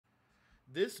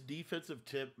This defensive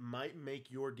tip might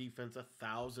make your defense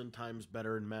 1,000 times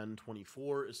better in Madden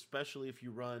 24, especially if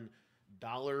you run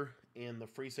dollar and the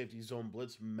free safety zone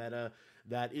blitz meta.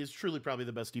 That is truly probably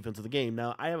the best defense of the game.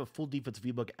 Now, I have a full defensive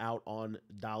ebook out on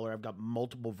dollar. I've got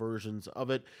multiple versions of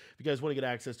it. If you guys want to get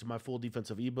access to my full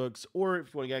defensive ebooks, or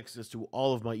if you want to get access to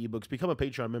all of my ebooks, become a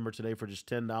Patreon member today for just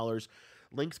 $10.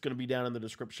 Link's going to be down in the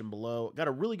description below. Got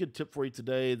a really good tip for you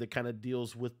today that kind of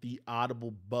deals with the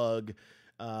audible bug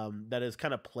that has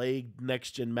kind of plagued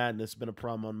Next Gen Madden. It's been a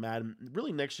problem on Madden,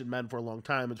 really Next Gen Madden for a long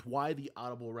time. It's why the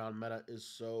audible around meta is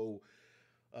so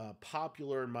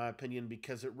popular, in my opinion,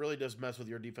 because it really does mess with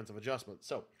your defensive adjustments.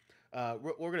 So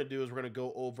what we're going to do is we're going to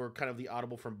go over kind of the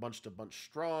audible from bunch to bunch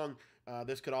strong.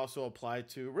 This could also apply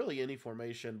to really any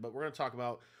formation, but we're going to talk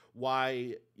about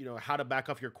why, how to back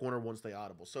off your corner once they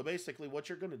audible. So basically what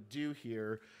you're going to do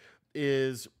here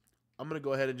is I'm going to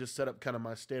go ahead and just set up kind of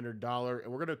my standard dollar,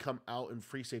 and we're going to come out in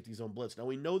free safety zone blitz. Now,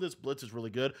 we know this blitz is really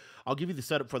good. I'll give you the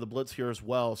setup for the blitz here as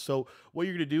well. So what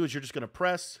you're going to do is you're just going to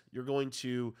press. You're going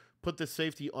to put the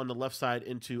safety on the left side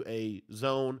into a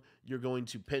zone. You're going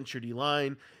to pinch your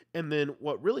D-line. And then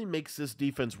what really makes this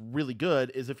defense really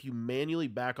good is if you manually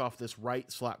back off this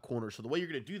right slot corner. So the way you're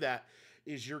going to do that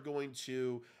is you're going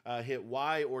to hit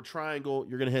Y or triangle.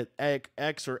 You're going to hit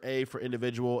X or A for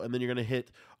individual, and then you're going to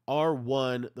hit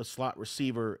R1, the slot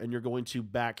receiver, and you're going to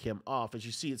back him off. As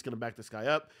you see, it's going to back this guy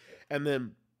up. And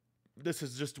then this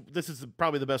is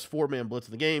probably the best four-man blitz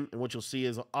in the game, and what you'll see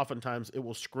is oftentimes it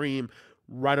will scream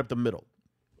right up the middle.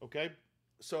 Okay?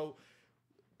 So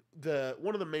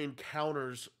one of the main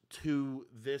counters to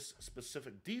this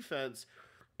specific defense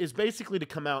is basically to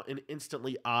come out and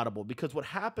instantly audible, because what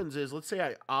happens is, let's say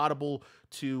I audible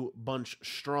to bunch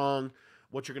strong.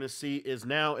 What you're going to see is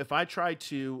now if I try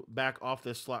to back off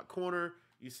this slot corner,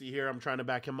 you see here I'm trying to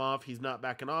back him off. He's not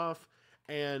backing off,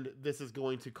 and this is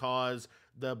going to cause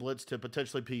the blitz to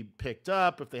potentially be picked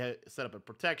up. If they set up a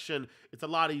protection, it's a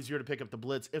lot easier to pick up the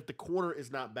blitz if the corner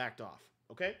is not backed off,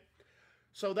 okay?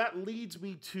 So that leads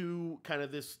me to kind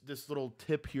of this little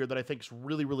tip here that I think is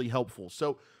really, really helpful.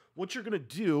 So what you're going to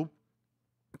do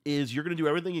is you're going to do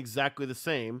everything exactly the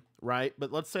same, right?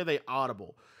 But let's say they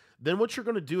audible. Then what you're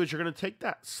going to do is you're going to take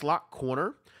that slot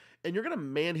corner and you're going to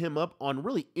man him up on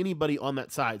really anybody on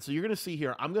that side. So you're going to see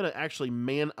here, I'm going to actually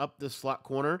man up this slot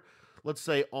corner, let's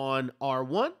say on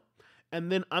R1,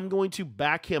 and then I'm going to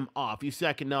back him off. You see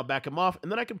I can now back him off,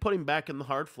 and then I can put him back in the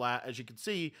hard flat, as you can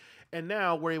see, and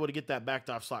now we're able to get that backed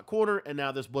off slot corner, and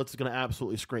now this blitz is going to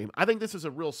absolutely scream. I think this is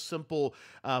a real simple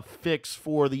fix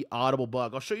for the audible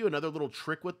bug. I'll show you another little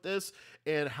trick with this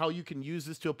and how you can use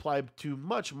this to apply to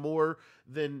much more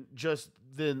than just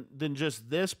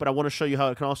this, but I want to show you how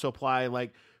it can also apply,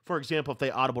 like, for example, if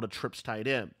they audible to trips tight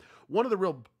end. One of the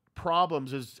real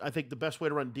problems is, I think, the best way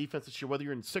to run defense this year, whether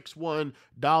you're in 6-1,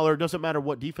 dollar, doesn't matter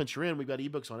what defense you're in. We've got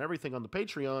ebooks on everything on the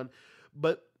Patreon,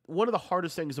 but one of the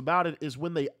hardest things about it is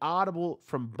when they audible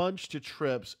from bunch to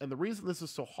trips. And the reason this is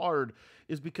so hard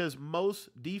is because most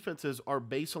defenses are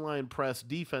baseline press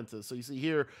defenses. So you see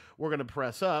here, we're going to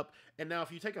press up. And now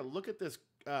if you take a look at this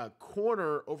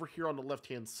corner over here on the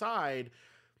left-hand side,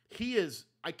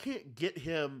 I can't get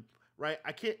him, right?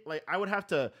 I would have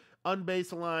to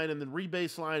unbaseline and then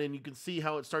rebaseline, and you can see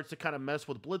how it starts to kind of mess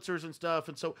with blitzers and stuff.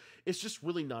 And so it's just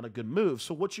really not a good move.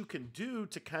 So what you can do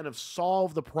to kind of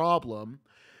solve the problem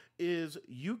is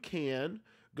you can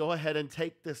go ahead and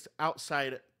take this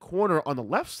outside corner on the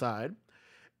left side,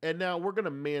 and now we're going to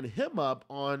man him up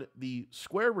on the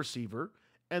square receiver,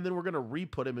 and then we're going to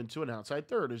re-put him into an outside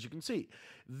third, as you can see.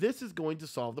 This is going to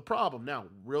solve the problem. Now,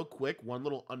 real quick, one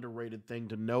little underrated thing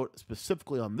to note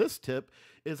specifically on this tip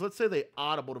is, let's say they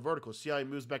audible to vertical. See how he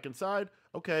moves back inside?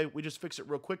 Okay, we just fix it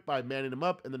real quick by manning him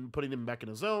up and then putting him back in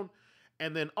a zone.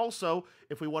 And then also,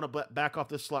 if we want to back off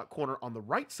this slot corner on the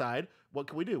right side, what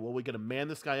can we do? Well, we're going to man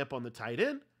this guy up on the tight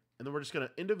end, and then we're just going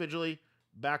to individually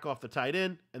back off the tight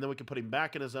end, and then we can put him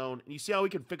back in a zone. And you see how we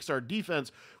can fix our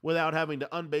defense without having to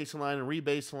unbaseline and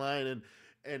rebaseline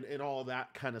and all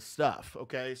that kind of stuff,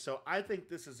 okay? So I think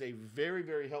this is a very,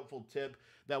 very helpful tip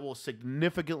that will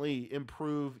significantly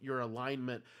improve your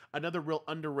alignment. Another real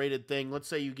underrated thing, let's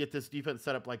say you get this defense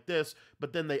set up like this,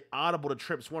 but then they audible to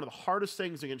trips. One of the hardest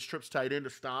things against trips tight end to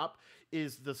stop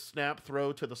is the snap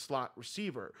throw to the slot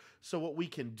receiver. So what we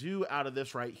can do out of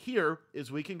this right here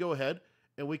is we can go ahead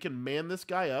and we can man this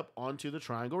guy up onto the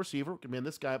triangle receiver. We can man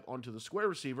this guy up onto the square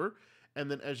receiver. And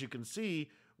then as you can see,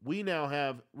 we now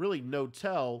have really no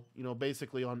tell,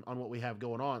 basically on what we have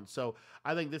going on. So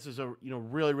I think this is a,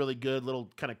 really, really good little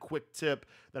kind of quick tip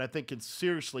that I think can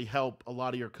seriously help a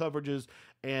lot of your coverages.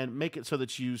 and make it so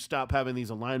that you stop having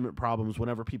these alignment problems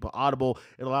whenever people audible.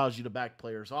 It allows you to back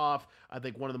players off. I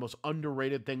think one of the most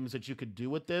underrated things that you could do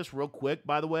with this, real quick,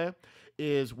 by the way,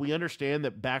 is we understand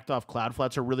that backed off cloud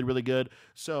flats are really, really good.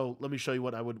 So let me show you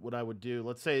what I would do.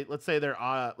 Let's say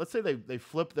they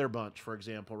flip their bunch, for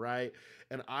example, right?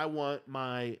 And I want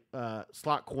my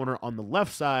slot corner on the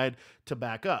left side to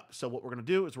back up. So what we're going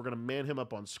to do is we're going to man him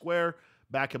up on square,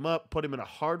 back him up, put him in a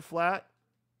hard flat,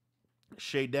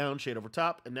 shade down, shade over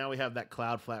top, and now we have that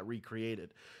cloud flat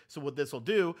recreated. So what this will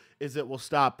do is it will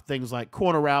stop things like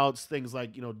corner routes, things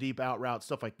like, deep out routes,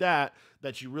 stuff like that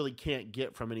you really can't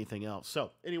get from anything else.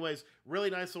 So anyways, really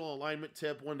nice little alignment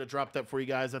tip. Wanted to drop that for you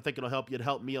guys. I think it'll help you. It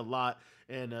helped me a lot,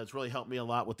 and it's really helped me a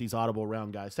lot with these audible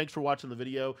round guys. Thanks for watching the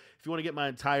video. If you want to get my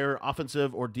entire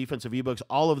offensive or defensive ebooks,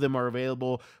 all of them are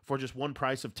available for just one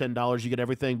price of $10. You get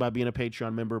everything by being a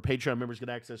Patreon member. Patreon members get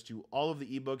access to all of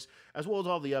the ebooks as well as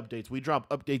all the updates. We drop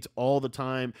updates all the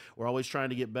time. We're always trying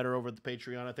to get better over at the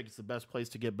Patreon. I think it's the best place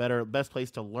to get better, best place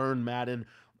to learn Madden.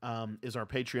 Is our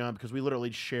Patreon, because we literally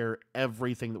share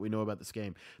everything that we know about this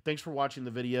game. Thanks for watching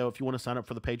the video. If you want to sign up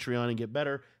for the Patreon and get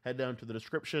better, head down to the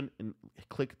description and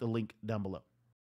click the link down below.